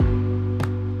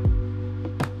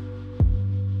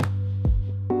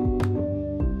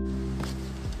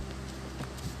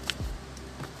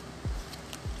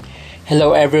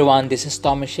Hello everyone, this is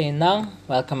Tommy Shane Nang.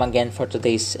 Welcome again for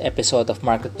today's episode of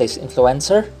Marketplace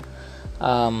Influencer.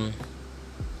 Um,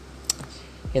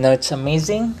 it's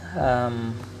amazing.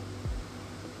 I'm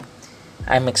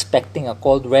expecting a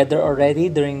cold weather already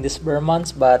during this Burr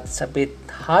months, but it's a bit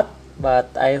hot. But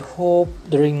I hope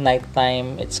during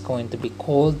nighttime it's going to be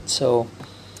cold. So,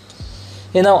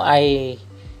 I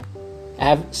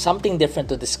have something different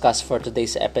to discuss for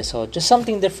today's episode. Just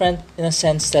something different in a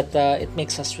sense that it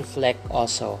makes us reflect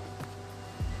also.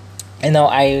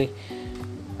 Earlier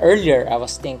I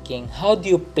was thinking, how do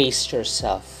you pace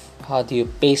yourself? How do you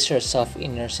pace yourself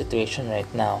in your situation right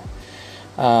now?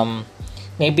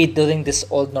 Maybe during this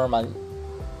old normal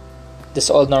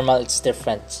it's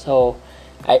different. So,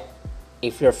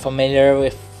 if you're familiar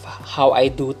with how I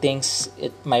do things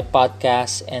at my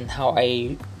podcast and how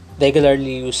I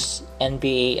regularly use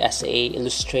NBA as a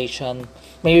illustration,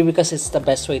 maybe because it's the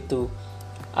best way to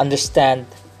understand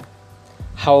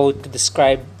how to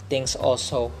describe things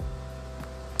also.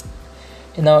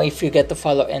 If you get to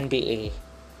follow NBA,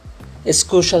 it's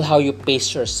crucial how you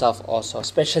pace yourself also,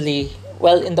 especially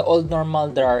in the old normal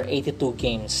there are 82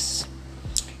 games.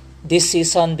 This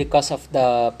season, because of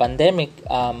the pandemic,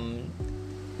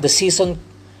 the season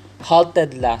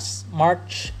halted last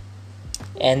March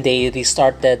and they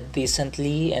restarted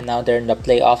recently, and now they're in the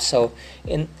playoffs. So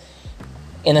in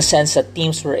a sense that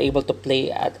teams were able to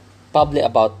play at probably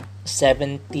about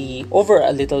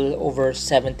a little over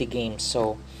 70 games.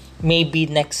 So maybe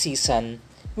next season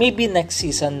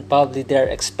probably they're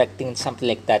expecting something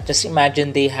like that. Just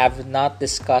imagine, they have not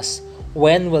discussed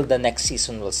when will the next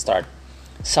season will start.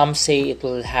 Some say it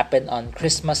will happen on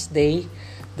Christmas Day.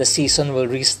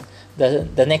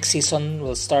 The next season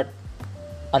will start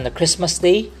on the Christmas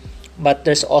Day, but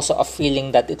there's also a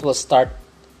feeling that it will start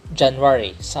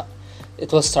January. So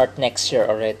it will start next year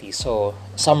already, so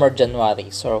summer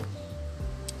January. So,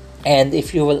 and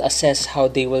if you will assess how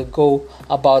they will go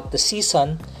about the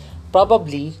season,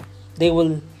 probably they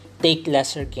will take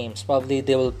lesser games. Probably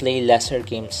they will play lesser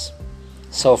games.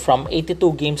 So from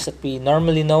 82 games that we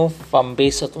normally know, from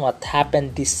based on what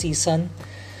happened this season,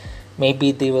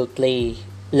 maybe they will play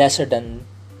lesser than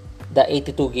the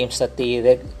 82 games that they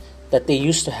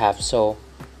used to have. So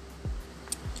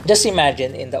just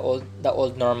imagine, in the old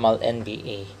normal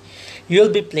NBA, you'll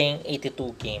be playing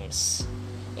 82 games,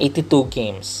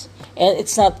 and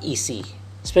it's not easy.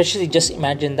 Especially, just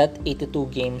imagine that 82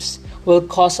 games will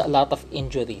cause a lot of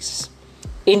injuries.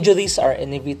 Injuries are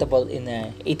inevitable in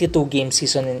a 82 game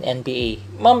season in NBA.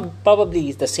 Probably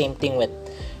it's the same thing with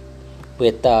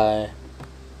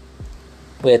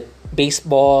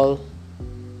baseball,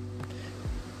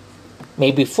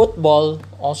 maybe football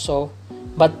also.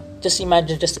 But just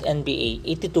imagine, just NBA,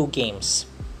 82 games.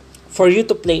 For you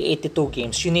to play 82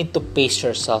 games, you need to pace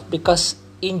yourself because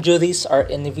injuries are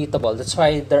inevitable. That's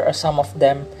why there are some of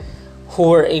them who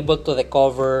were able to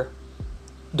recover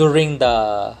during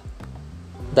the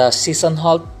season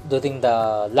halt, during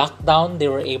the lockdown. They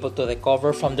were able to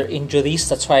recover from their injuries.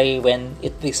 That's why when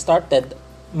it restarted,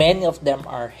 many of them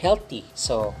are healthy.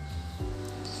 So,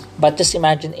 but just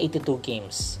imagine 82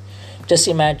 games. Just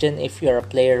imagine if you're a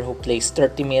player who plays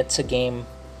 30 minutes a game,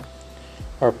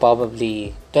 or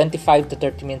probably 25 to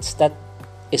 30 minutes. That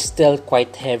is still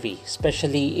quite heavy,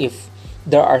 especially if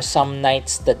there are some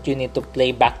nights that you need to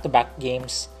play back-to-back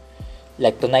games.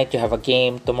 Like tonight you have a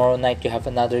game, tomorrow night you have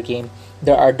another game.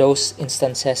 There are those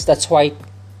instances. That's why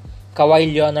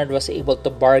Kawhi Leonard was able to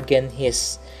bargain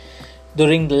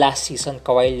during the last season.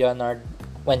 Kawhi Leonard,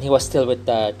 when he was still with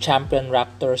the champion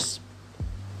Raptors,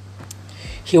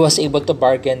 he was able to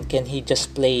bargain, can he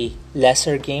just play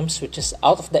lesser games, which is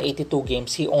out of the 82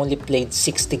 games, he only played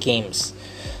 60 games.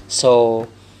 So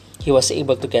he was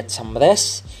able to get some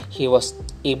rest. He was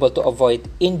able to avoid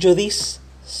injuries.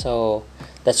 So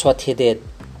that's what he did.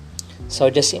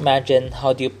 So just imagine,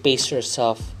 how do you pace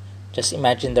yourself? Just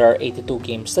imagine there are 82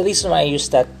 games. The reason why I use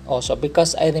that also,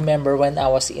 because I remember when I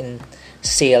was in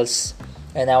sales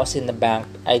and I was in the bank,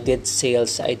 I did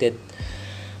sales, I did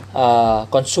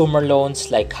consumer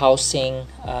loans like housing.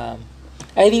 I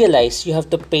realized you have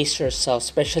to pace yourself,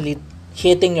 especially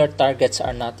hitting your targets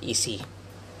are not easy.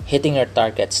 Hitting your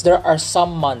targets, there are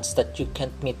some months that you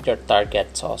can't meet your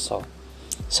targets also.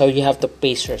 So you have to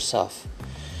pace yourself.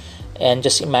 And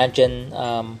just imagine,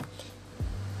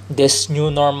 this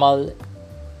new normal,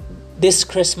 this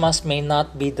Christmas may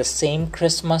not be the same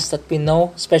Christmas that we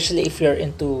know, especially if you're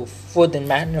into food and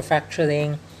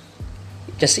manufacturing.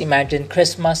 Just imagine,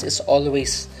 Christmas is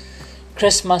always the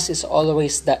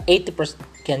 80%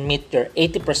 can meet your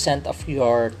 80% of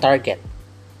your target.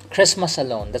 Christmas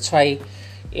alone. That's why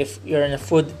if you're in a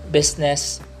food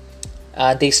business,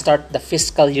 They start the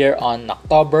fiscal year on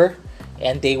October,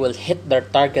 and they will hit their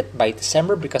target by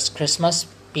December because Christmas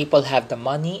people have the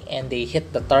money and they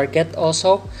hit the target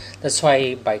also. That's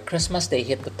why by Christmas they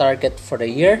hit the target for the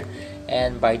year,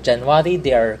 and by January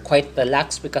they are quite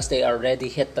relaxed because they already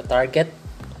hit the target.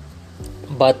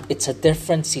 But it's a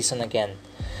different season again.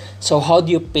 So how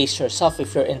do you pace yourself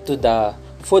if you're into the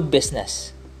food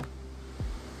business?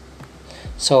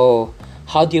 So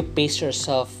how do you pace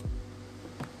yourself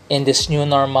in this new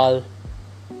normal?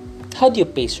 How do you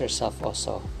pace yourself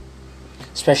also?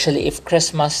 Especially if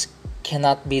Christmas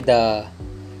cannot be the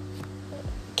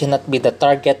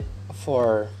target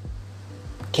for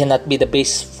cannot be the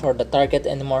base for the target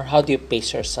anymore. How do you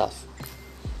pace yourself?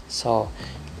 So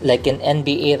like in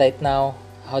NBA right now,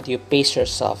 how do you pace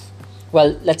yourself?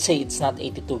 Well, let's say it's not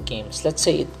 82 games. Let's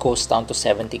say it goes down to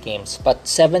 70 games. But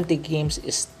 70 games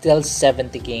is still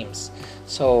 70 games.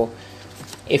 So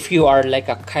if you are like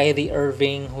a Kyrie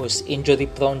Irving who's injury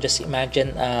prone, just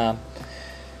imagine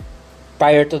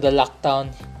prior to the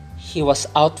lockdown, he was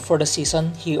out for the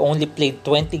season. He only played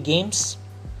 20 games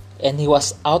and he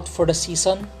was out for the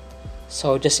season.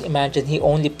 So just imagine he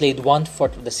only played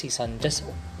 1/4 of the season. Just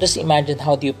imagine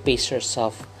how do you pace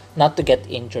yourself not to get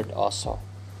injured also.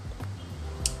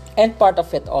 And part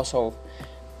of it also,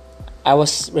 I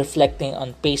was reflecting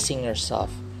on pacing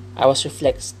yourself. I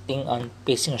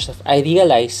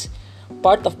realized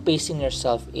part of pacing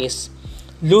yourself is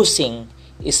losing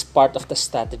is part of the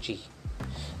strategy.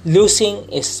 Losing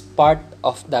is part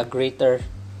of the greater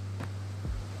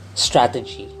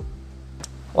strategy.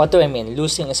 What do I mean?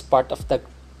 Losing is part of the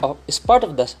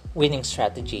winning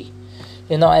strategy.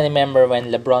 I remember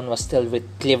when LeBron was still with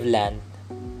Cleveland.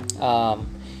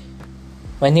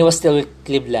 When he was still with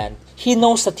Cleveland, he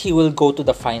knows that he will go to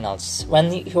the finals.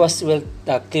 When he was with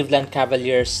the Cleveland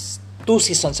Cavaliers 2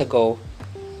 seasons ago,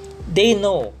 he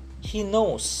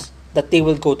knows that they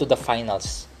will go to the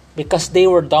finals because they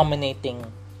were dominating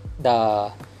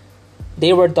the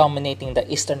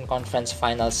Eastern Conference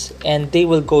Finals, and they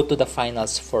will go to the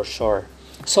finals for sure.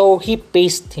 So he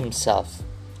paced himself.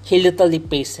 He literally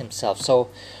paced himself. So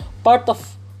part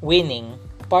of winning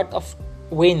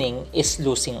is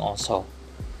losing also.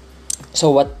 So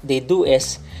what they do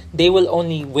is they will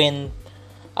only win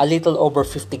a little over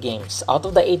 50 games. Out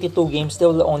of the 82 games, they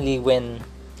will only win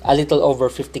a little over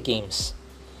 50 games.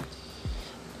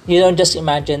 Just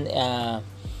imagine,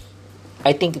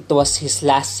 I think it was his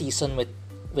last season with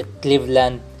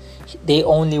Cleveland. They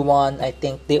only won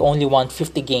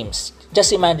 50 games.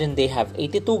 Just imagine they have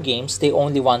 82 games, they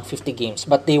only won 50 games,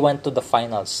 but they went to the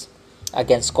finals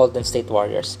against Golden State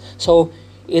Warriors. So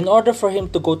in order for him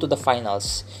to go to the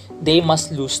finals, they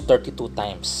must lose 32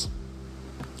 times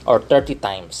or 30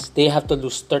 times. They have to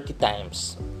lose 30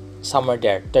 times, somewhere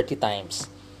there, 30 times.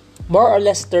 More or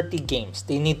less 30 games.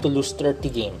 They need to lose 30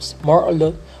 games. More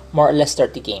or less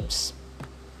 30 games.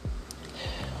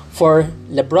 For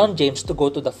LeBron James to go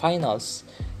to the finals,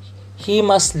 he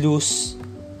must lose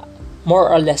more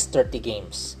or less 30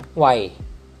 games. Why?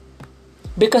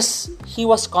 Because he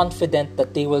was confident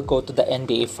that they will go to the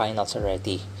NBA Finals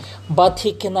already. But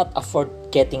he cannot afford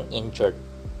getting injured.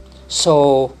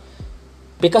 So,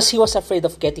 because he was afraid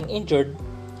of getting injured,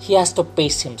 he has to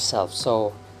pace himself.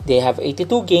 So, they have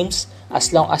 82 games.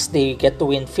 As long as they get to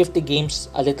win 50 games,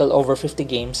 a little over 50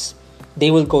 games,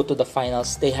 they will go to the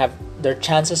finals. They have their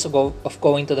chances of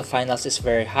going to the finals is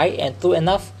very high. And true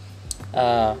enough,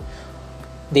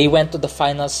 they went to the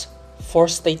finals 4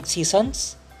 straight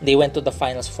seasons. They went to the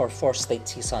finals for 4 straight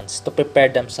seasons to prepare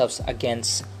themselves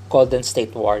against Golden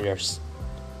State Warriors.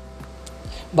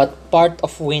 But part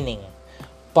of winning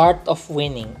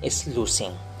is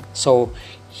losing. So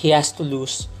he has to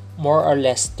lose more or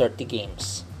less 30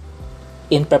 games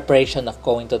in preparation of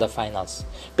going to the finals.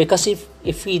 Because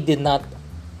if he did not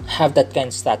have that kind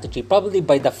of strategy, probably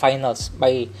by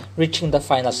reaching the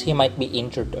finals, he might be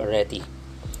injured already.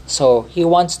 So he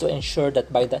wants to ensure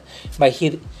that by the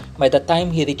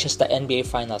time he reaches the NBA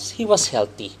Finals, he was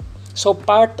healthy. So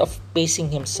part of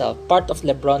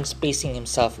LeBron's pacing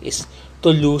himself is to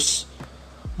lose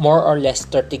more or less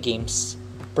 30 games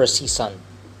per season.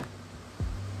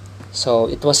 So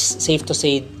it was safe to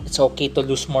say it's okay to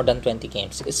lose more than 20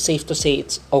 games. It's safe to say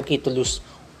it's okay to lose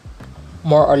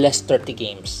more or less 30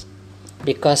 games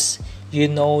because you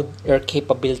know your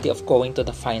capability of going to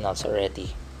the finals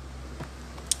already.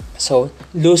 So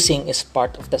losing is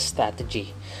part of the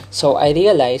strategy. So I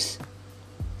realize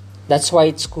that's why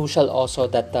it's crucial also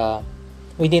that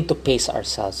we need to pace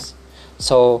ourselves.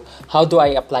 So how do I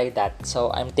apply that?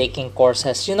 So I'm taking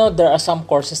courses. There are some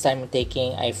courses I'm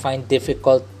taking I find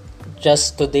difficult.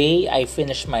 Just today I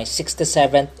finished my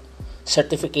 67th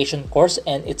certification course,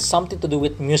 and it's something to do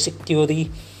with music theory.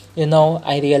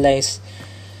 I realize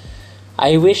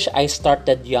I wish I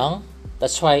started young.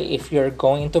 That's why if you're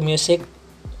going into music,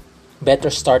 better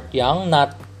start young,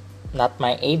 not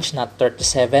my age, not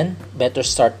 37. Better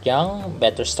start young,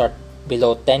 better start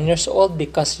below 10 years old,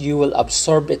 because you will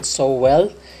absorb it so well.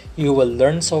 You will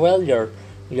learn so well. Your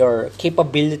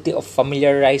capability of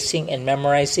familiarizing and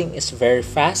memorizing is very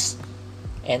fast,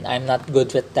 and I'm not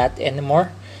good with that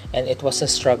anymore, and it was a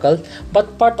struggle.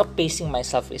 But part of pacing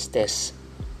myself is this.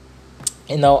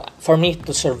 For me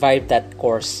to survive that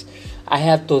course, I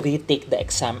have to retake the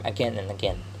exam again and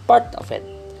again. Part of it.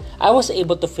 I was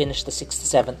able to finish the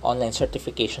 67 online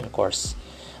certification course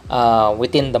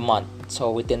within the month.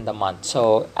 So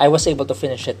I was able to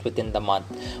finish it within the month.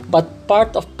 But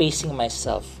part of pacing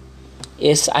myself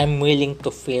is I'm willing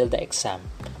to fail the exam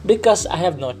because I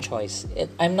have no choice.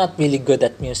 I'm not really good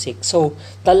at music, so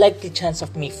the likely chance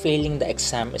of me failing the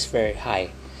exam is very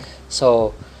high.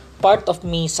 So part of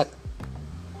me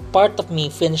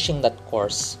finishing that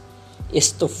course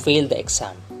is to fail the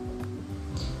exam.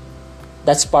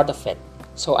 That's part of it.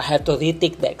 So I have to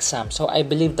retake the exam. So I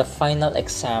believe the final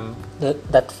exam,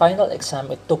 that final exam,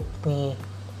 it took me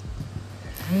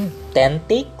 10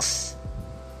 takes.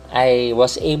 I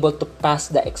was able to pass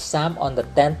the exam on the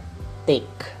 10th take.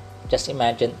 Just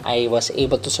imagine, I was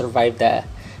able to survive the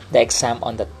exam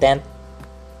on the 10th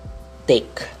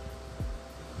take.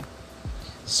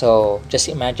 So just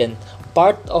imagine,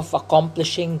 part of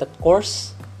accomplishing that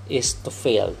course is to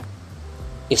fail,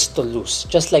 is to lose.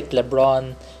 Just like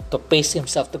LeBron, to pace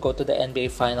himself to go to the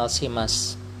NBA Finals, he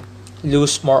must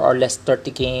lose more or less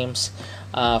 30 games.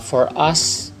 For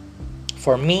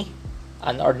me,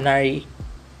 an ordinary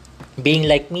being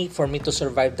like me, for me to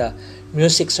survive the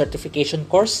music certification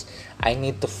course, I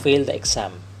need to fail the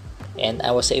exam. And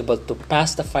I was able to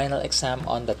pass the final exam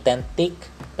on the 10th take.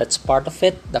 That's part of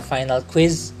it. The final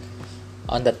quiz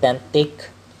on the 10th take.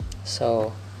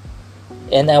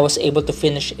 And I was able to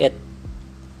finish it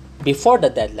before the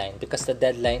deadline, because the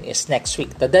deadline is next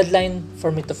week. The deadline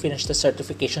for me to finish the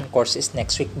certification course is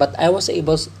next week, but I was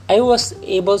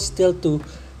able still to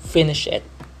finish it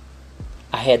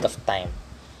ahead of time.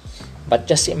 But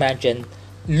just imagine,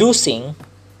 losing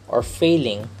or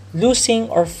failing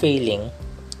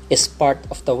is part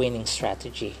of the winning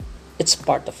strategy. It's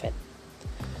part of it.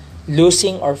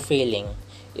 Losing or failing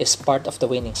is part of the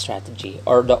winning strategy,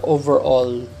 or the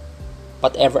overall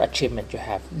whatever achievement you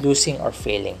have. Losing or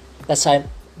failing. That's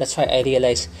why I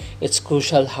realize it's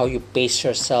crucial how you pace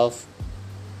yourself.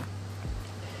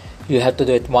 You have to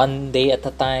do it one day at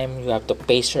a time. You have to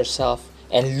pace yourself,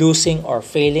 and losing or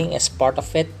failing is part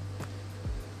of it.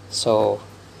 So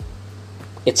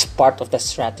it's part of the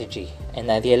strategy,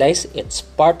 and I realize it's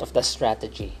part of the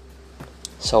strategy.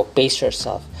 So pace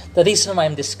yourself. The reason why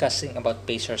I'm discussing about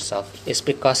pace yourself is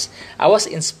because I was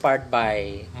inspired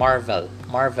by Marvel.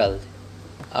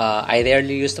 I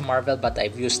rarely use the Marvel, but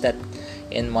I've used that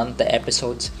in one of the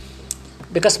episodes,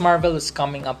 because Marvel is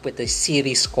coming up with a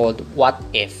series called What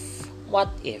If. What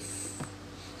If?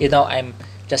 I'm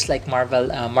just like Marvel.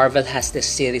 Marvel has this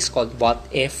series called What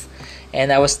If,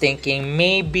 and I was thinking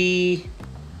maybe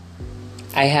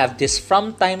I have this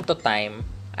from time to time.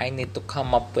 I need to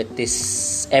come up with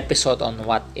this episode on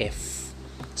What If.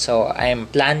 So I'm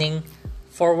planning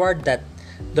forward that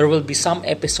there will be some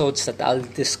episodes that I'll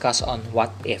discuss on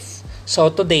What If. So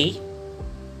today,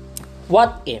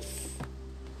 what if?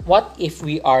 What if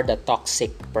we are the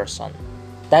toxic person?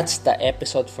 That's the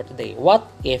episode for today. What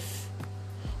if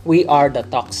we are the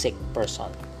toxic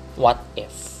person? What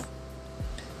if?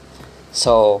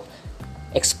 So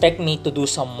expect me to do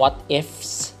some what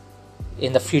ifs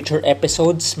in the future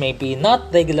episodes. Maybe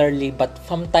not regularly, but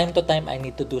from time to time I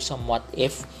need to do some what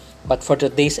if. But for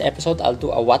today's episode, I'll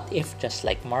do a what if, just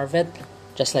like Marvel.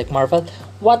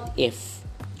 What if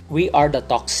we are the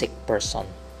toxic person?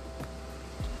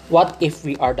 What if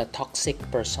we are the toxic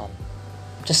person?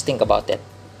 Just think about it.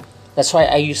 That's why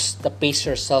I use the pace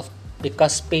yourself,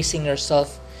 because pacing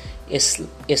yourself is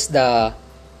the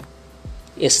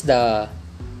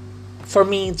for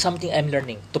me, something I'm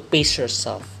learning, to pace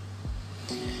yourself.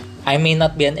 I may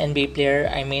not be an NBA player,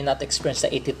 I may not experience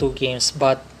the 82 games,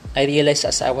 but I realized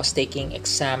as I was taking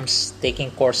exams,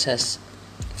 taking courses,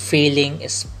 failing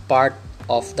is part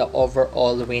of the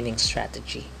overall winning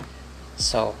strategy.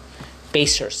 So,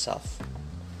 pace yourself.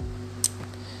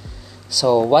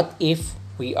 So, what if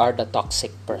we are the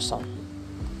toxic person?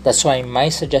 That's why my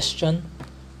suggestion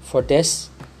for this,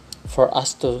 for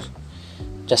us to,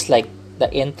 just like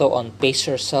the intro on pace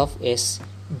yourself, is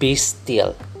be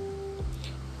still.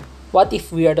 What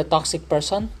if we are the toxic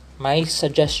person? My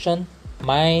suggestion,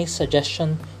 my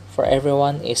suggestion for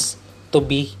everyone is to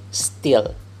be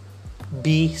still.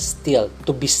 Be still,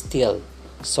 to be still.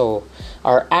 So,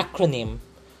 our acronym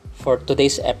for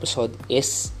today's episode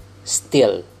is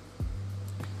STILL.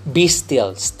 Be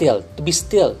still, still, to be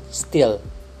still, still.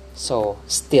 So,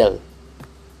 still.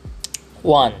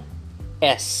 1.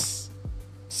 S.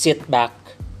 Sit back.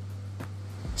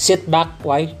 Sit back,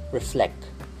 why? Reflect.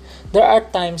 There are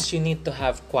times you need to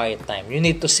have quiet time. You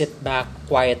need to sit back,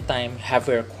 quiet time, have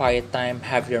your quiet time,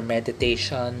 have your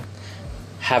meditation,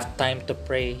 have time to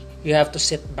pray. You have to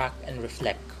sit back and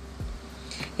reflect.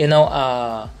 It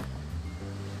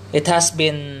has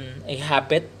been a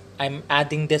habit. I'm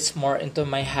adding this more into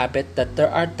my habit that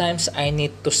there are times I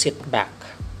need to sit back,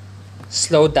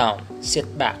 slow down,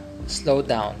 sit back, slow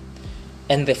down,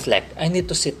 and reflect. I need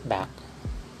to sit back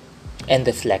and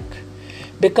reflect.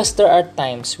 Because there are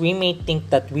times we may think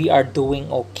that we are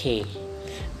doing okay,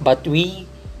 but we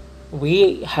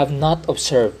have not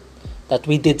observed that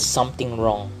we did something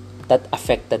wrong that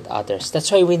affected others.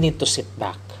 That's why we need to sit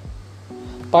back.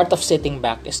 Part of sitting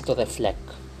back is to reflect,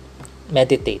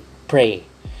 meditate, pray.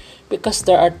 Because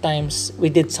there are times we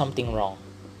did something wrong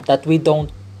that we don't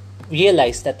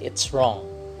realize that it's wrong.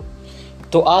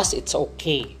 To us, it's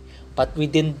okay, but we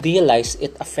didn't realize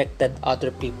it affected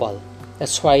other people.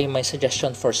 That's why my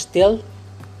suggestion for still,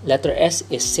 letter S,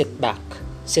 is sit back,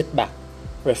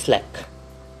 reflect,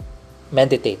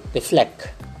 meditate, reflect.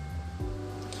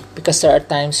 Because there are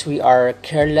times we are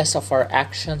careless of our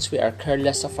actions, we are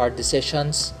careless of our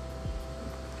decisions.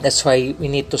 That's why we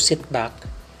need to sit back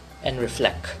and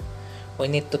reflect. We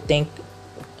need to think,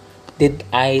 did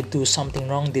I do something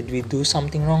wrong? Did we do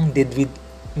something wrong? Did we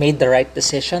made the right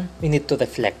decision? We need to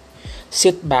reflect.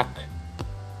 Sit back.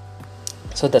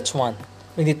 So that's 1.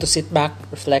 We need to sit back,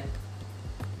 reflect.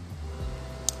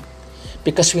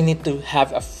 Because we need to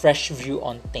have a fresh view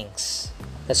on things.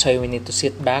 That's why we need to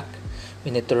sit back.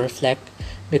 We need to reflect.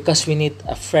 Because we need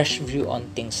a fresh view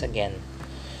on things again.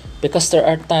 Because there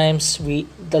are times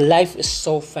the life is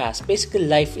so fast. Basically,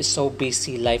 life is so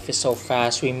busy. Life is so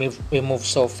fast. We move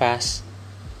so fast.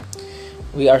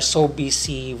 We are so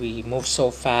busy. We move so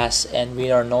fast, and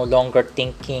we are no longer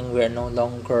thinking. We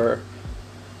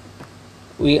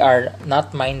are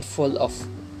not mindful of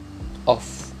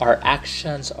our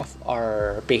actions, of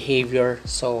our behavior.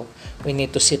 So we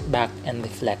need to sit back and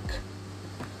reflect.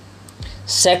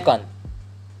 Second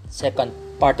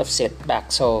part of sit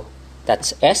back. So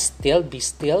that's S, still, be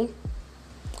still.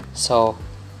 So,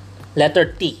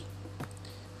 letter T,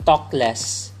 talk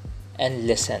less and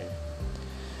listen.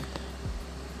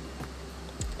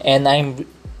 And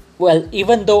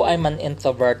even though I'm an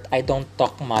introvert, I don't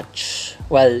talk much.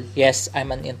 Well, yes,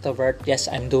 I'm an introvert. Yes,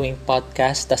 I'm doing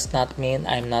podcasts. Does not mean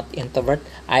I'm not introvert.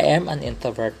 I am an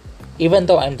introvert. Even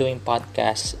though I'm doing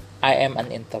podcasts, I am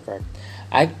an introvert.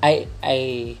 I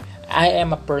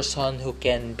am a person who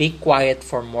can be quiet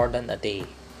for more than a day.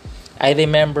 I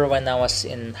remember when I was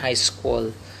in high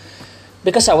school,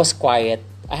 because I was quiet,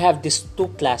 I have these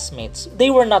 2 classmates.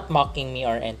 They were not mocking me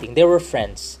or anything. They were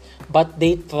friends. But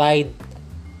they tried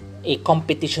a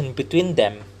competition between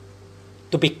them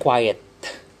to be quiet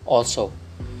also.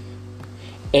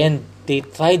 And they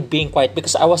tried being quiet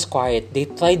because I was quiet. They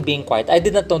tried being quiet. I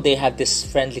did not know they had this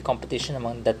friendly competition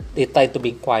among that. They tried to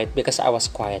be quiet because I was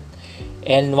quiet.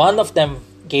 And one of them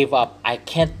gave up. I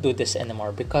can't do this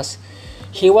anymore because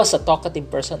he was a talkative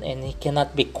person and he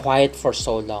cannot be quiet for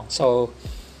so long. So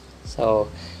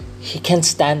he can't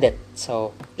stand it.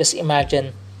 So just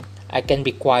imagine I can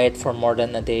be quiet for more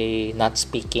than a day, not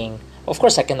speaking. Of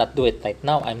course, I cannot do it right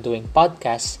now. I'm doing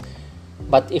podcasts.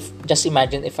 But just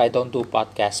imagine if I don't do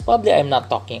podcasts, probably I'm not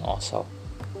talking also.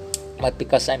 But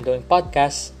because I'm doing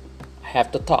podcasts, I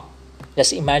have to talk.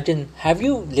 Just imagine, have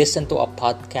you listened to a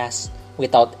podcast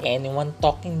without anyone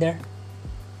talking there?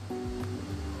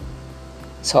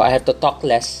 So I have to talk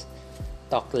less.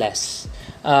 The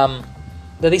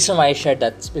reason why I share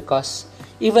that is because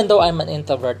even though I'm an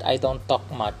introvert, I don't talk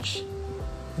much.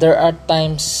 There are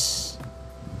times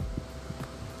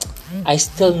I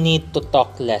still need to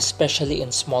talk less, especially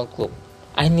in small group.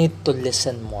 I need to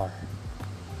listen more.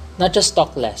 Not just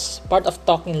talk less. Part of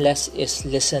talking less is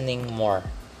listening more.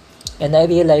 And I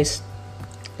realized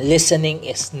listening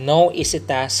is no easy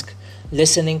task.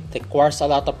 Listening requires a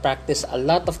lot of practice, a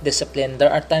lot of discipline.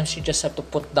 There are times you just have to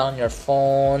put down your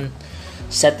phone,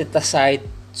 set it aside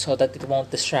so that it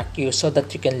won't distract you, so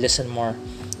that you can listen more.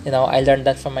 I learned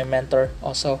that from my mentor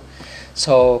also.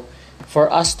 So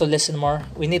for us to listen more,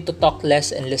 we need to talk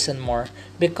less and listen more,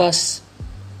 because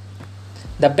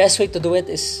the best way to do it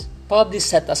is probably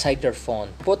set aside your phone.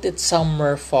 Put it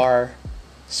somewhere far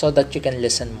so that you can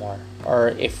listen more. Or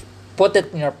if Put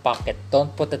it in your pocket.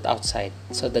 Don't put it outside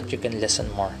so that you can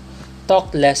listen more.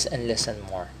 Talk less and listen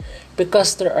more.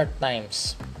 Because there are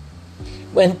times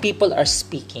when people are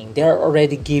speaking, they are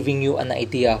already giving you an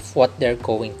idea of what they're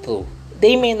going through.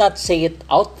 They may not say it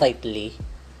outrightly,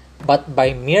 but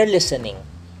by mere listening,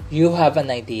 you have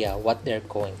an idea what they're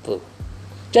going through.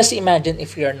 Just imagine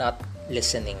if you're not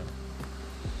listening.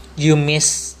 You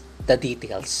miss the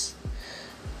details.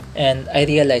 And I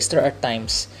realize there are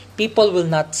times people will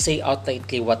not say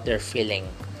outrightly what they're feeling.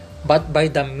 But by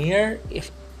the mere,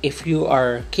 if you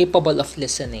are capable of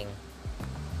listening,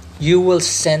 you will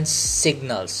sense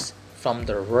signals from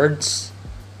their words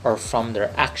or from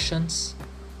their actions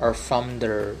or from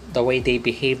the way they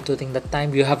behave during the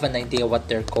time. You have an idea what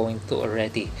they're going through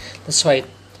already. That's why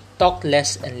talk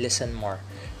less and listen more,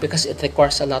 because it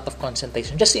requires a lot of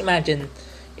concentration. Just imagine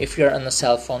if you're on a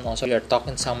cell phone also, you're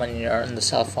talking to someone and you're on the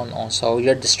cell phone also,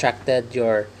 you're distracted,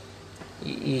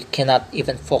 you cannot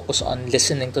even focus on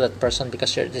listening to that person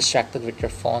because you're distracted with your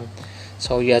phone.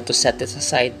 So you have to set it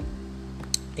aside.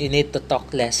 You need to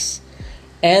talk less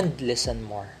and listen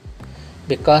more,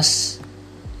 because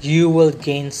you will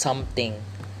gain something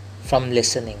from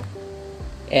listening,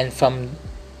 and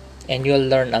you'll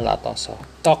learn a lot also.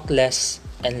 Talk less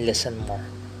and listen more.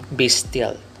 Be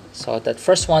still. So that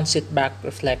first one, sit back,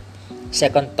 reflect.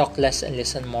 Second, talk less and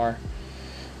listen more.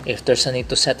 If there's a need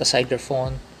to set aside your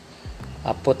phone,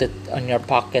 put it on your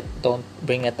pocket. Don't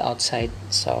bring it outside,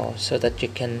 so that you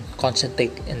can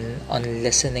concentrate on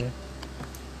listening.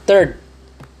 Third,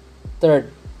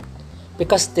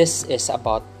 because this is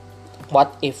about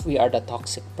what if we are the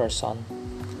toxic person,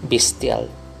 be still,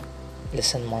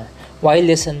 listen more. Why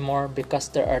listen more? Because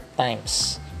there are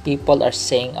times people are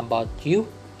saying about you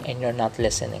and you're not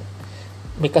listening,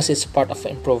 because it's part of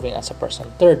improving as a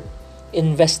person. Third,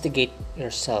 investigate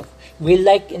yourself. We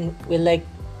like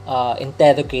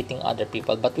interrogating other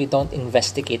people, but we don't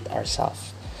investigate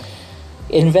ourselves.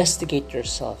 Investigate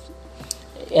yourself.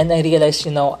 And I realize,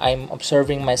 I'm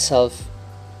observing myself.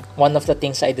 One of the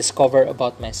things I discover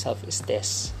about myself is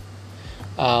this.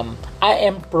 I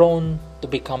am prone to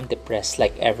become depressed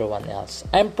like everyone else.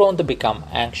 I'm prone to become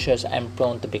anxious. I'm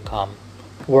prone to become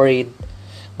worried.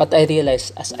 But I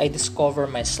realize as I discover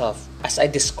myself, as I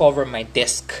discover my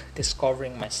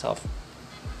discovering myself,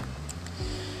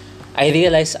 I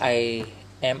realize I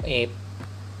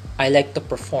like to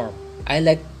perform. I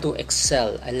like to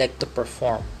excel. I like to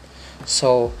perform.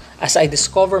 So as I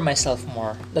discover myself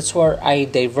more, that's where I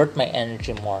divert my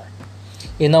energy more.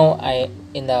 In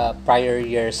the prior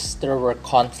years, there were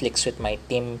conflicts with my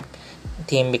team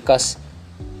because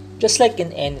just like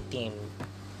in any team,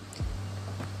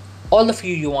 all of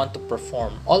you want to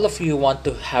perform. All of you want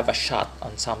to have a shot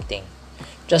on something.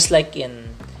 Just like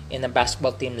in a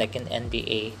basketball team, like in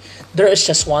NBA, there is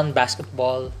just one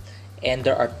basketball and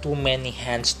there are too many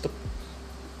hands to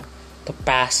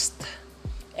pass.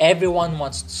 Everyone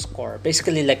wants to score.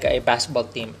 Basically, like a basketball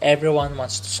team, everyone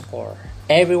wants to score.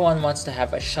 Everyone wants to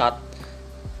have a shot.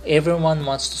 Everyone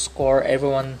wants to score.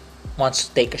 Everyone wants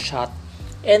to take a shot.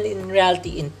 And in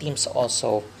reality, in teams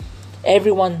also,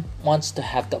 everyone wants to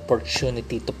have the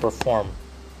opportunity to perform,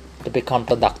 to become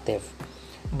productive.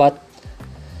 But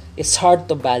it's hard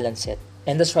to balance it.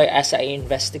 And that's why as I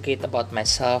investigate about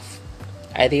myself,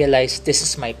 I realize this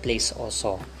is my place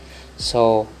also.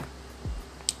 So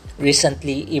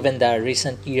recently, even the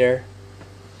recent year,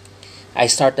 I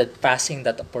started passing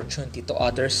that opportunity to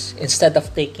others. Instead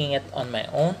of taking it on my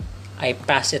own, I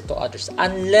pass it to others.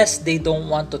 Unless they don't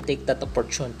want to take that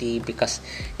opportunity because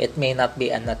it may not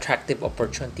be an attractive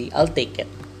opportunity, I'll take it.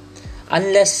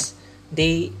 Unless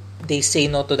they say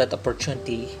no to that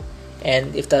opportunity,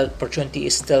 and if the opportunity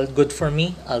is still good for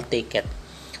me, I'll take it.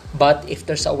 But if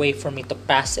there's a way for me to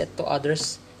pass it to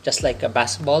others, just like a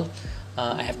basketball,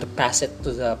 I have to pass it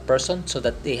to the person so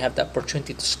that they have the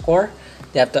opportunity to score,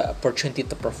 they have the opportunity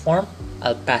to perform,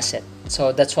 I'll pass it.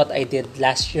 So that's what I did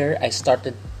last year. I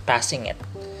started passing it.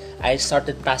 I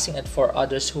started passing it for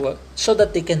others so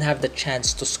that they can have the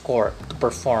chance to score, to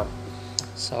perform.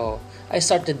 So I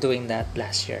started doing that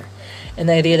last year.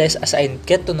 And I realized as I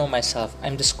get to know myself,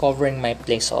 I'm discovering my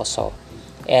place also.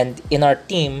 And in our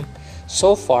team,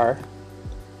 so far,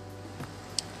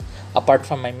 apart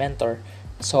from my mentor,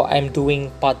 so I'm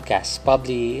doing podcasts.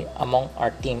 Probably among our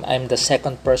team, I'm the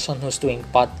second person who's doing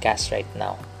podcasts right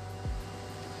now.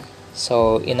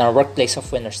 So in our workplace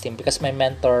of Winners team, because my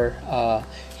mentor,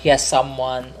 he has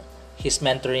someone he's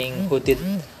mentoring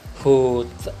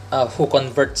who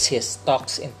converts his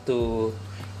talks into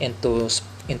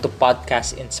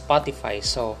podcasts in Spotify.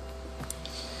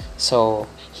 So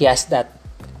he has that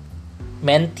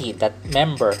mentee, that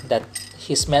member that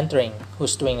he's mentoring,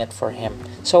 who's doing it for him.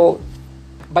 So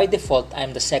by default,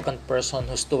 I'm the second person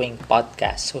who's doing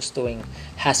podcasts,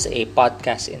 has a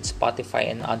podcast in Spotify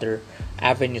and other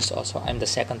avenues also. I'm the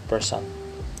second person.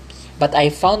 But I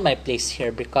found my place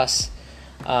here because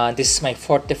this is my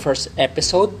 41st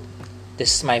episode.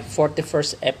 This is my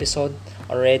 41st episode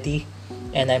already,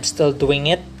 and I'm still doing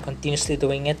it, continuously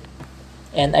doing it.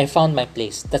 And I found my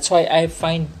place. That's why I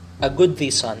find a good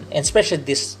reason, and especially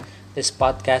this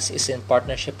podcast is in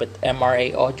partnership with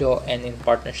MRA Audio and in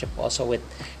partnership also with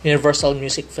Universal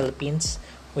Music Philippines,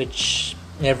 which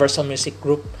Universal Music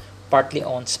Group partly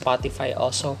owns Spotify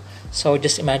also. So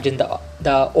just imagine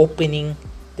the opening,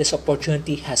 this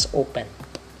opportunity has opened.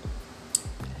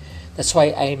 That's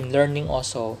why I'm learning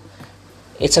also.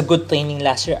 It's a good training.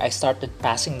 Last year I started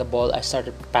passing the ball. I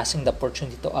started passing the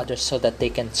opportunity to others so that they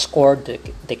can score,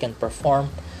 they can perform.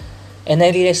 And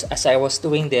I realized as I was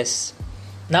doing this,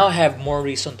 now I have more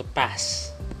reason to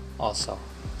pass also,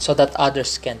 so that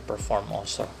others can perform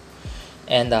also.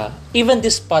 And even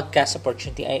this podcast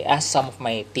opportunity, I asked some of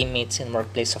my teammates in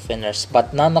Workplace of Winners,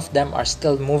 but none of them are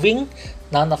still moving.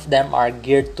 None of them are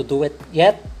geared to do it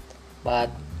yet.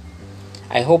 But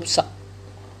I hope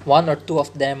one or two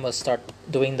of them will start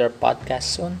doing their podcast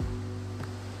soon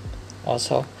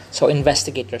also. So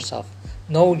investigate yourself.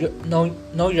 Know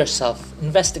yourself.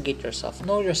 Investigate yourself.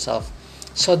 Know yourself,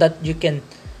 so that you can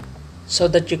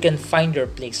find your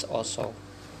place also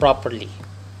properly.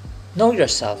 Know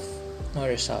yourself.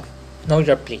 Know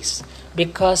your place.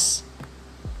 Because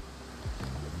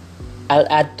I'll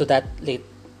add to that late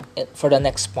for the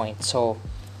next point. So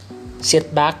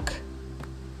sit back.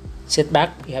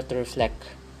 You have to reflect.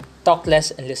 Talk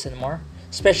less and listen more.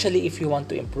 Especially if you want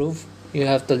to improve, you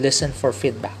have to listen for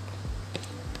feedback.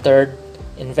 Third,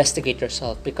 investigate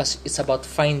yourself, because it's about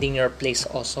finding your place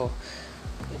also,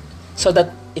 so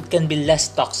that it can be less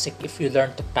toxic if you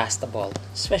learn to pass the ball.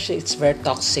 Especially it's very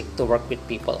toxic to work with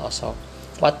people also.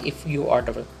 What if you are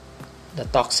the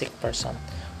toxic person?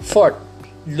 Fourth,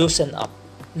 loosen up,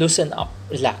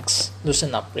 relax.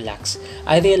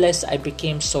 I realized I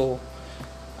became so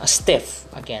stiff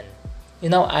again.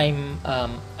 I'm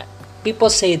people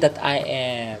say that I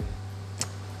am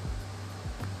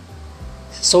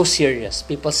so serious.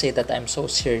 People say that I'm so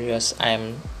serious.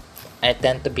 I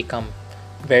tend to become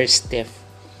very stiff.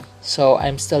 So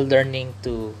I'm still learning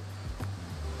to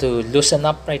loosen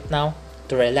up right now,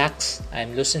 to relax.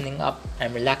 I'm loosening up.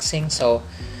 I'm relaxing. So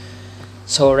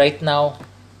right now,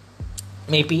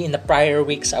 maybe in the prior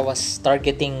weeks I was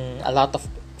targeting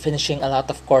finishing a lot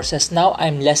of courses. Now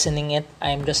I'm lessening it.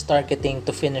 I'm just targeting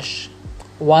to finish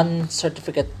one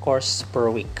certificate course per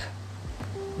week.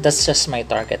 That's just my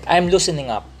target. I'm loosening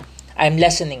up. I'm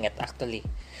lessening it actually,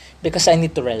 because I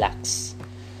need to relax.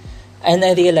 And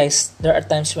I realized there are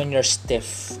times when you're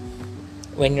stiff,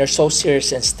 when you're so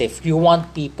serious and stiff, you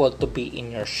want people to be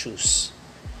in your shoes.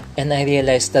 And I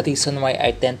realized the reason why I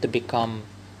tend to become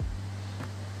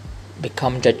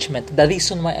judgmental. The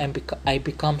reason why I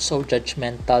become so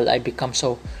judgmental, I become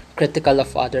so critical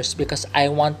of others, because I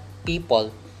want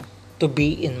people to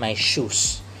be in my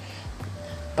shoes.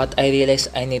 But I realized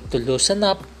I need to loosen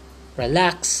up,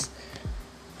 relax.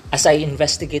 As I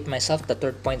investigate myself, the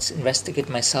third point is investigate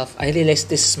myself. I realize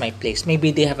this is my place. Maybe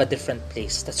they have a different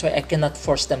place. That's why I cannot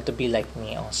force them to be like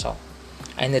me also.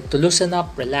 I need to loosen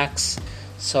up, relax.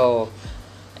 So,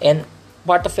 and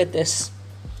part of it is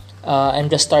I'm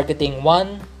just targeting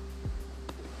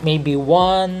maybe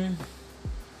one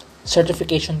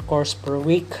certification course per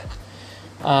week.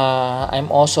 I'm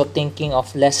also thinking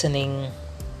of lessening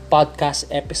podcast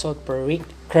episode per week.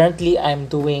 Currently, I'm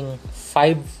doing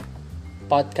 5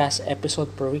 podcast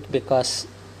episode per week because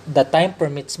the time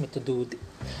permits me to do it.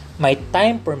 My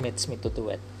time permits me to do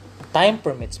it.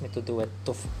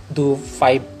 To do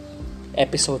 5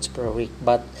 episodes per week.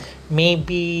 But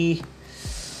maybe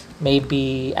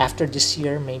after this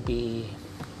year, maybe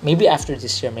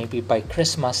by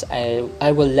Christmas,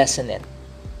 I will lessen it,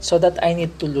 so that I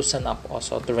need to loosen up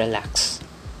also, to relax.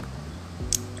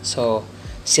 So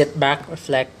sit back,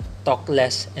 reflect, talk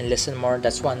less, and listen more.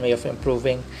 That's one way of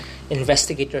improving.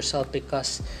 Investigate yourself,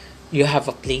 because you have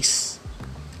a place.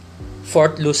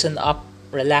 Fourth, loosen up,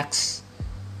 relax.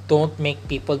 Don't make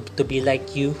people to be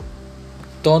like you.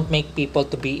 Don't make people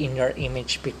to be in your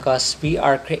image, because we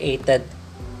are created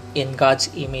in God's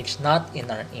image, not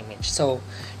in our image. So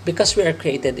because we are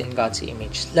created in God's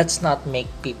image, let's not make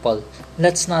people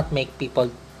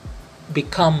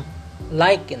become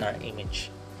like in our image.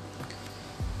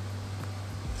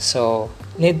 So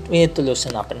we need to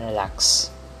loosen up and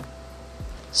relax.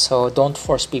 So don't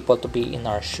force people to be in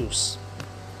our shoes.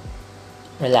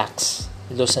 Relax,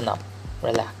 loosen up,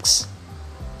 relax.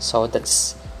 So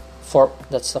that's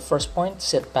the first point.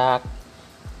 Sit back,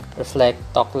 reflect,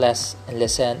 talk less, and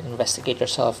listen. Investigate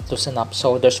yourself, loosen up.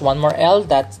 So there's one more L,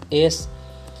 that is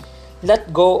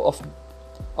let go of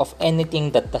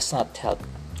anything that does not help.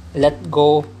 Let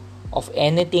go of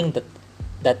anything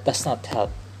that does not help.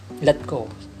 Let go.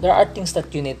 There are things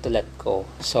that you need to let go.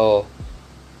 So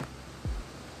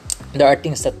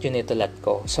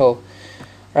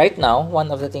right now,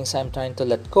 one of the things I'm trying to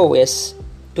let go is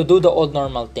to do the old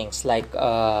normal things. Like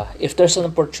if there's an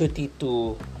opportunity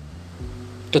to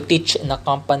teach in a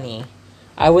company,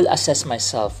 I will assess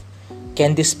myself.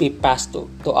 Can this be passed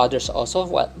to others also?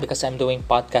 Well, because I'm doing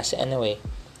podcasts anyway.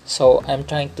 So I'm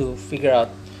trying to figure out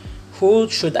who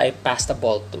should I pass the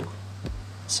ball to.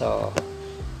 So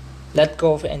let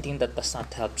go of anything that does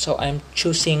not help. So I'm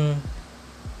choosing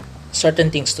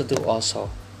certain things to do also.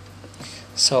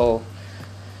 So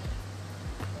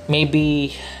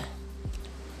maybe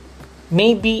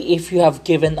if you have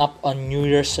given up on New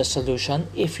Year's resolution,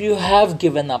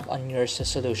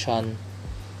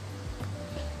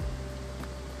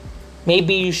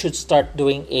 maybe you should start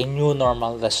doing a new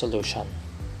normal resolution.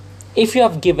 If you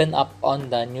have given up on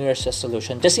the New Year's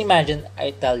resolution, just imagine,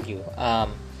 I tell you,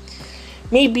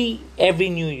 maybe every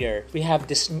New Year we have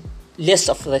this list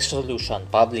of resolution,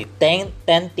 probably 10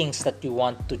 things that you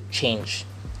want to change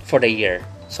for the year.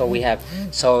 So we have,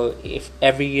 so if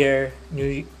every year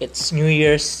it's New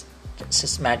Year's,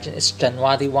 just imagine it's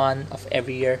January 1 of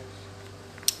every year.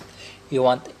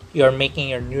 You're making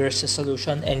your New Year's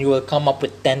resolution and you will come up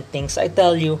with 10 things. I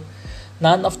tell you,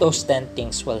 none of those 10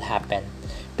 things will happen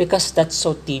because that's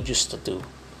so tedious to do.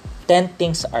 10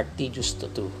 things are tedious to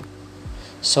do.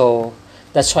 So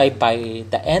that's why by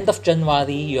the end of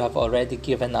January, you have already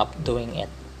given up doing it.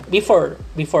 Before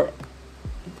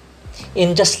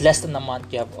in just less than a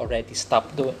month, you have already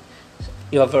stopped doing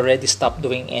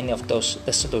any of those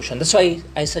resolutions. That's why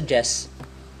I suggest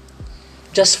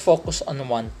just focus on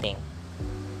one thing.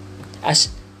 As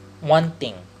one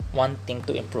thing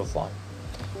to improve on.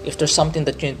 If there's something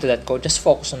that you need to let go, just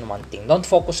focus on one thing. Don't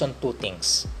focus on two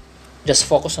things. Just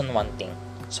focus on one thing.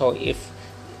 So if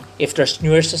there's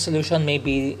New Year's resolution,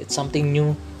 maybe it's something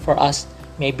new for us,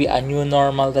 maybe a new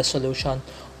normal resolution.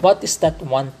 What is that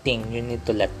one thing you need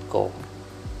to let go?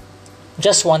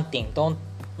 Just one thing. Don't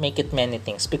make it many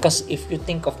things. Because if you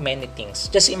think of many things,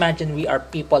 just imagine we are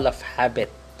people of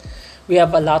habit. We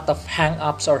have a lot of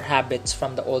hang-ups or habits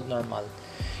from the old normal.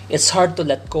 It's hard to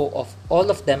let go of all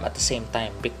of them at the same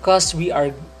time because we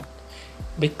are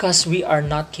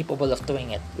not capable of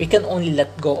doing it. We can only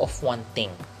let go of one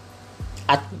thing.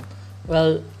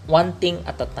 One thing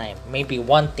at a time. Maybe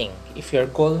one thing. If your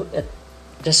goal is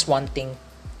just one thing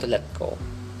to let go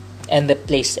and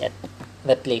replace it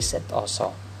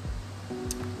also.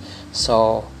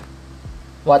 So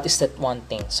what is that one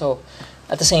thing? So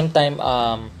at the same time,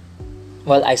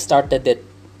 I started it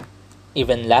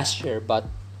even last year, but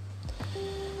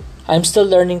I'm still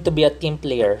learning to be a team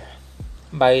player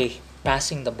by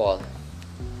passing the ball,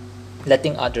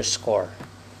 letting others score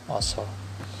also.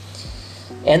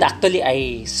 And actually,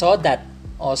 I saw that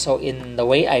also in the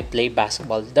way I play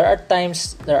basketball. There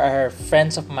are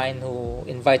friends of mine who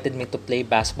invited me to play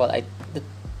basketball.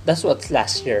 That's what's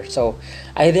last year. So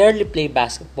I rarely play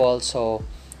basketball. So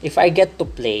if I get to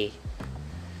play,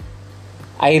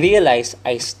 I realize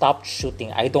I stopped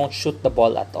shooting. I don't shoot the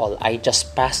ball at all. I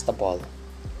just pass the ball.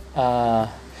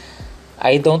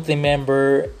 I don't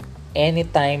remember any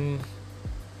time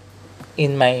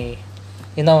in my,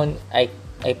 I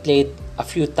played a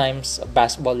few times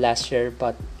basketball last year,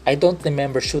 but I don't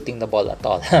remember shooting the ball at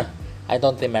all. I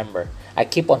don't remember. I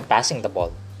keep on passing the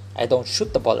ball. I don't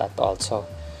shoot the ball at all. So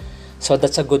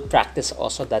that's a good practice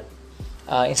also, that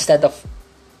instead of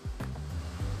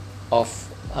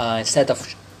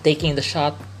taking the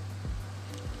shot,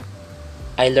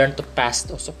 I learned to pass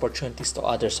those opportunities to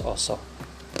others also.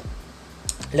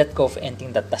 Let go of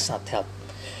anything that does not help.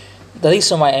 The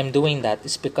reason why I'm doing that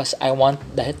is because I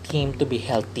want the team to be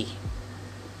healthy.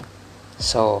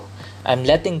 So I'm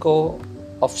letting go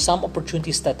of some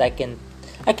opportunities that I can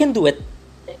do it.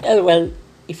 Well,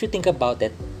 if I think about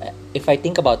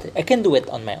it, I can do it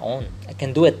on my own. I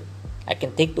can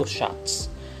take those shots.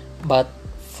 But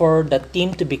for the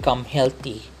team to become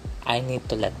healthy, I need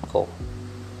to let go.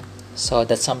 So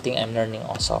that's something I'm learning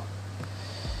also.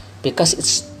 Because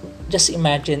it's, just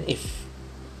imagine if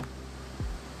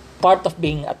part of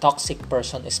being a toxic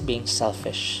person is being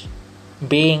selfish.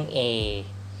 Being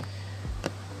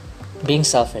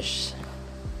selfish.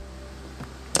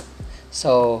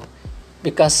 So,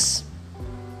 because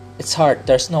it's hard.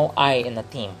 There's no I in a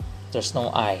team. There's no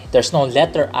I. There's no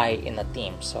letter I in a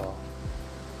team. So,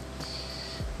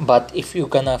 But if you're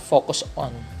gonna focus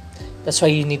on, that's why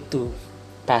you need to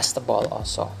pass the ball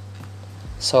also.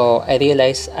 So I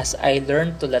realized as I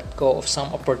learned to let go of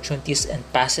some opportunities and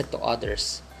pass it to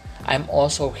others, I'm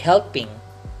also helping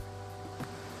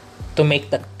to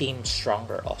make the team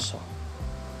stronger also.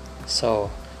 So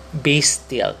be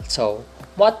still. So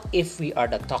what if we are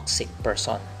the toxic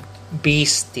person? Be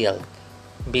still.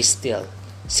 Be still.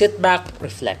 Sit back,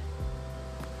 reflect.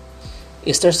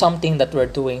 Is there something that we're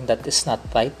doing that is not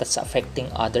right, that's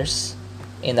affecting others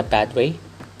in a bad way?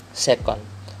 Second,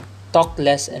 talk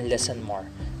less and listen more.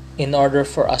 In order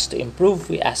for us to improve,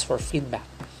 we ask for feedback.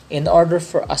 In order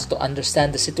for us to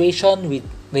understand the situation, we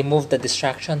remove the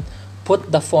distraction,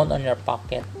 put the phone on your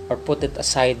pocket or put it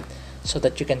aside so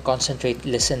that you can concentrate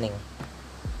listening.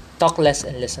 Talk less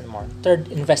and listen more. Third,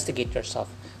 investigate yourself.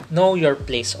 Know your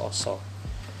place also.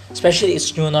 Especially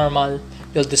it's new normal,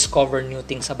 you'll discover new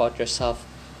things about yourself.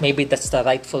 Maybe that's the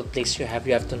rightful place you have.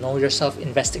 You have to know yourself,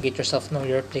 investigate yourself, know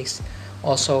your place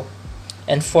also.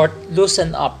 And fourth,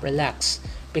 loosen up, relax.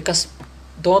 Because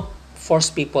don't force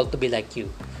people to be like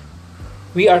you.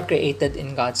 We are created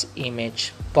in God's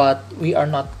image, but we are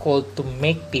not called to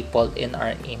make people in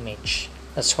our image.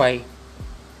 That's why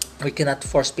we cannot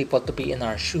force people to be in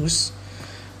our shoes.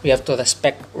 We have to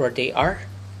respect where they are.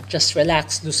 Just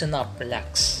relax, loosen up,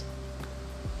 relax.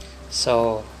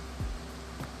 So,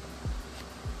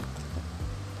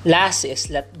 last is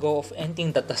let go of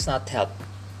anything that does not help.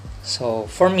 So,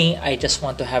 for me, I just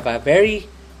want to have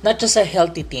not just a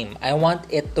healthy team. I want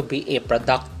it to be a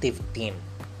productive team.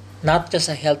 Not just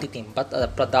a healthy team, but a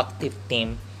productive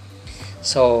team.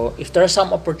 So, if there are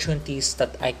some opportunities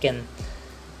that I can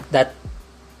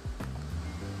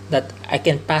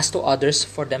pass to others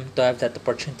for them to have that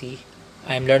opportunity,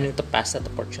 I'm learning to pass that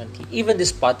opportunity. Even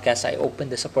this podcast, I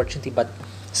opened this opportunity, but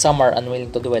some are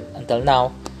unwilling to do it until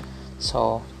now.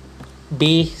 So,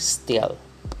 be still.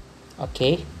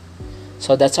 Okay?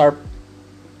 So, that's our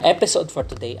episode for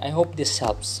today. I hope this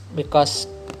helps because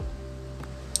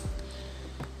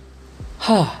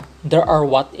there are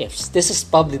what ifs. This is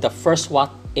probably the first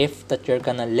what if that you're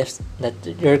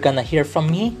gonna hear from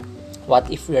me.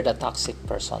 What if you're the toxic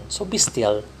person? So be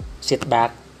still, sit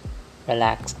back,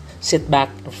 relax, sit back,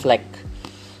 reflect,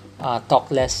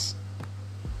 talk less,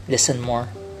 listen more,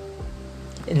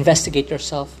 investigate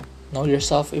yourself, know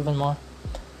yourself even more,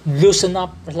 loosen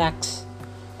up, relax,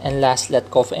 and last, let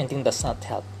go of anything that's not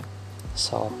help.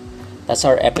 So that's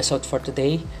our episode for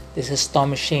today. This is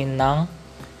Tommy Shane Nang.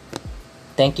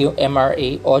 Thank you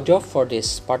MRA Audio for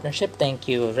this partnership. Thank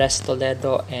you Res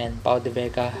Toledo and Pau de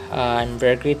Vega. I'm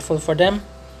very grateful for them.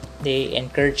 They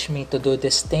encourage me to do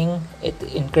this thing. It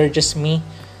encourages me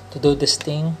to do this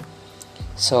thing.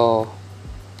 So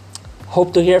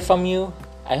hope to hear from you.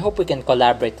 I hope we can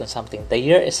collaborate on something. The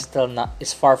year is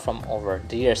far from over.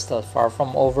 The year is still far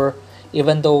from over.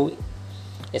 Even though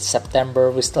it's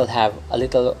September, we still have a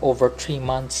little over 3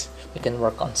 months. We can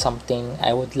work on something.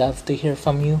 I would love to hear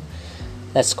from you.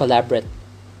 Let's collaborate.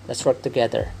 Let's work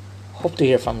together. Hope to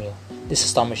hear from you. This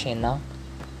is Tommy Shane now,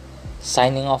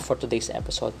 signing off for today's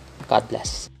episode. God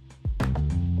bless.